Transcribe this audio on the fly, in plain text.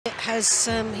has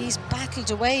he's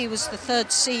battled away. He was the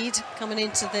 3rd seed coming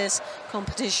into this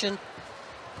competition,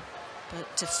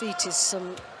 but defeated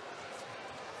some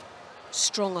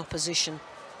strong opposition.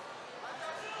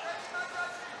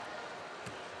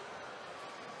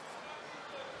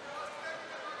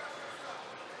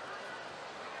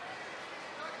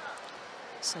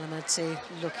 Sulamanidze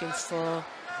looking for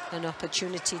an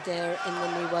opportunity there in the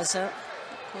Niwaza.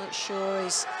 Quite sure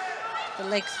he's the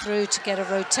leg through to get a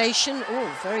rotation.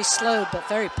 Oh, very slow but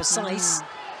very precise.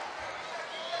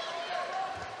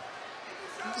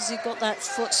 Has he got that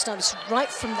foot stumps right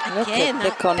from the, Look again, at the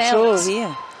that control belt.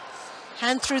 here.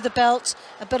 Hand through the belt,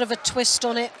 a bit of a twist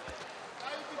on it.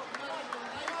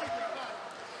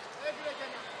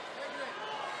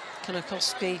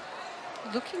 Kanikovskiy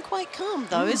looking quite calm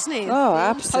though, isn't he? Oh,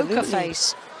 absolutely. Poker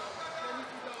face.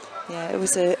 Yeah, it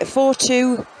was a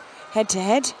 4-2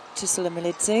 head-to-head to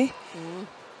Sulamanidze.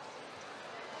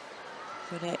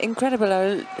 But incredible.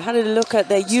 I had a look at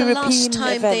their European last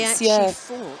time events. they actually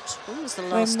fought? When was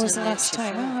the last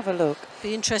time? I'll have a look.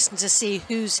 Be interesting to see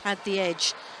who's had the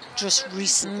edge just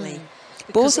recently.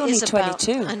 Both only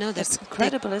 22. I know, that's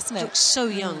incredible, isn't it? Look so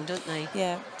young, don't they?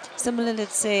 Yeah.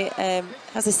 Sulamanidze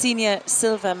has a senior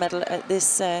silver medal at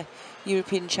this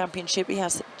European Championship. He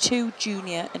has 2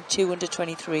 junior and 2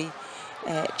 under-23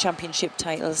 championship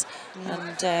titles.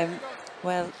 And,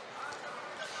 well,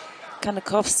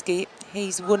 Kanikovskiy,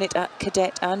 he's won it at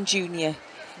cadet and junior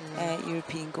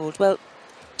European gold. Well,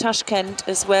 Tashkent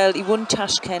as well. He won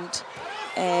Tashkent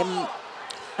and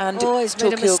he's Tokyo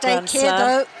made a mistake Grand here, Slam.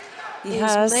 though. He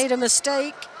has made a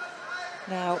mistake.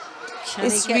 Now, Can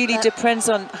this he get really that? Depends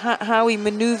on how he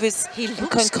manoeuvres He and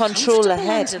looks can control the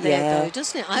comfortable head. under there, though,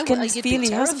 doesn't it? You can feel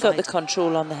he hasn't got the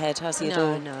control on the head, has he, at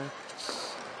all? No.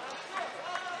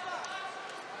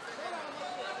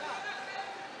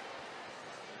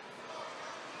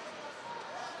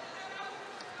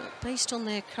 But based on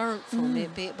their current form,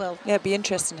 it'd be, well... Yeah, it'd be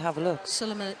interesting to have a look.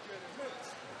 Sulamanidze,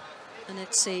 and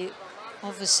it's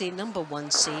obviously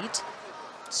 #1 seed,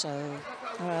 so...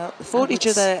 Well, they fought each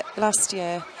other last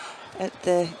year at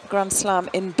the Grand Slam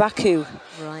in Baku.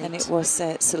 Right. And it was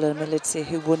Sulamanidze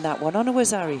who won that one on a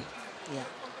Wazari. Yeah.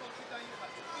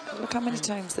 Look how many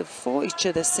times they've fought each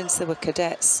other since they were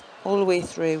cadets, all the way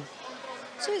through.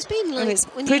 So it's been like,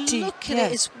 when you look at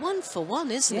it, it's 1 for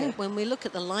 1, isn't it? When we look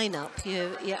at the lineup,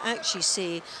 you actually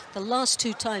see the last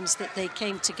 2 times that they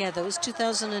came together. It was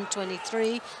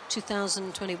 2023,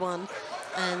 2021,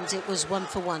 and it was 1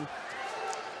 for 1.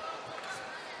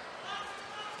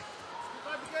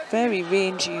 Very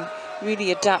rangy,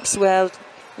 really adapts well,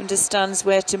 understands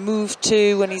where to move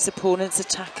to when his opponent's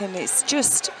attacking. It's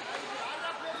just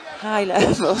high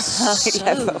level,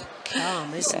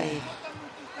 calm, isn't he?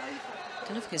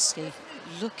 Kanikovskiy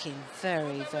looking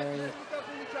very, very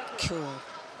cool,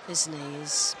 isn't he?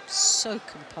 He's so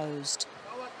composed.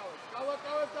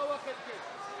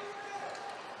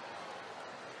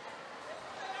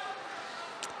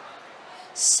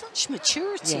 Such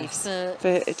maturity for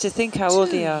to think how old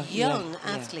they are. Young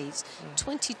athletes,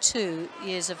 22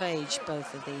 years of age,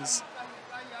 both of these.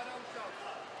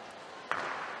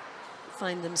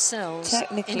 Find themselves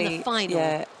in the final.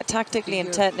 Yeah, tactically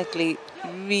and technically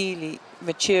really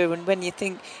mature. And when you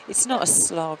think it's not a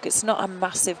slog, it's not a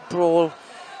massive brawl,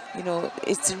 you know,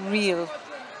 it's a real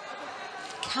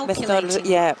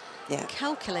calculating,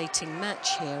 calculating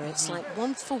match here. It's like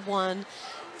 1 for 1.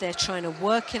 They're trying to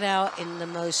work it out in the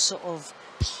most sort of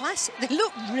placid. They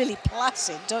look really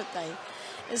placid, don't they?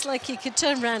 It's like you could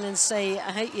turn around and say,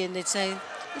 "I hate you," and they'd say,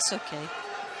 "It's okay."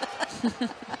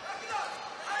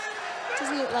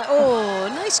 Doesn't look like, oh,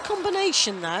 nice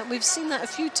combination that. We've seen that a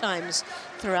few times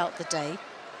throughout the day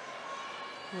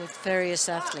with various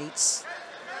athletes.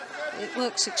 It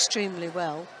works extremely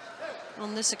well.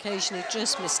 On this occasion, he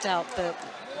just missed out, but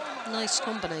nice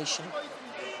combination.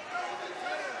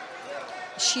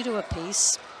 Judo a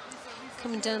piece.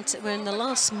 Coming down to, we're in the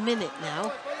last minute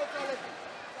now.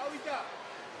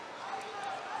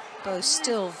 Both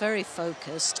still very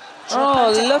focused.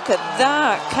 Look at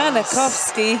that,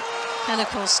 Kanikovskiy.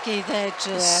 Kanikovskiy there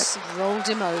just rolled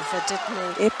him over,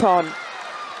 didn't he? Ippon.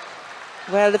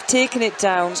 Well, they've taken it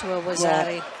down. To a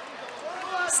Wazari.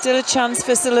 Still a chance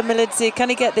for Sulamanidze. Can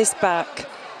he get this back?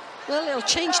 Well, it'll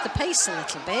change the pace a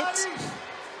little bit.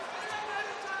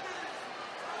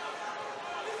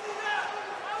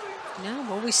 Now,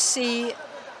 well, we see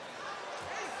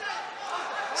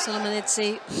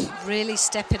Sulamanidze really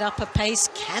step it up a pace.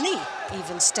 Can he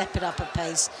even step it up a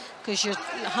pace? Because you're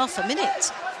half a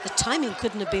minute. The timing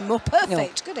couldn't have been more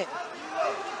perfect, could it?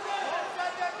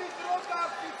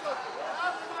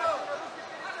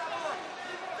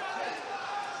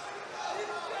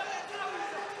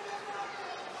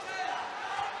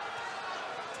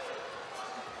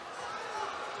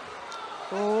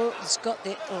 Oh, he's got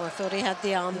the... Oh, I thought he had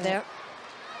the arm there.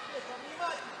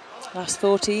 Last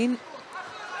 14.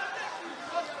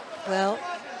 Well,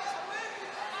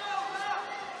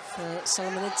 for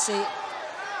Sulamanidze,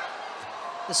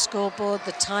 the scoreboard,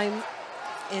 the time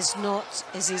is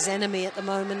his enemy at the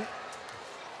moment.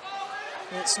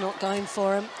 It's not going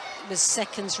for him. With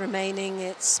seconds remaining,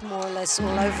 it's more or less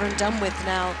all over and done with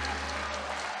now.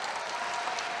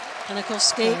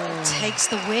 Kanikovskiy takes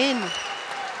the win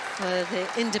for the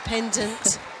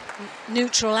independent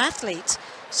neutral athlete.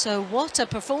 So what a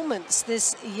performance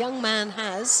this young man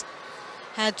has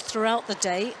had throughout the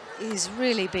day. He's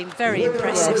really been very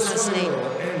impressive, hasn't he?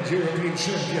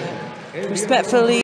 Respectfully.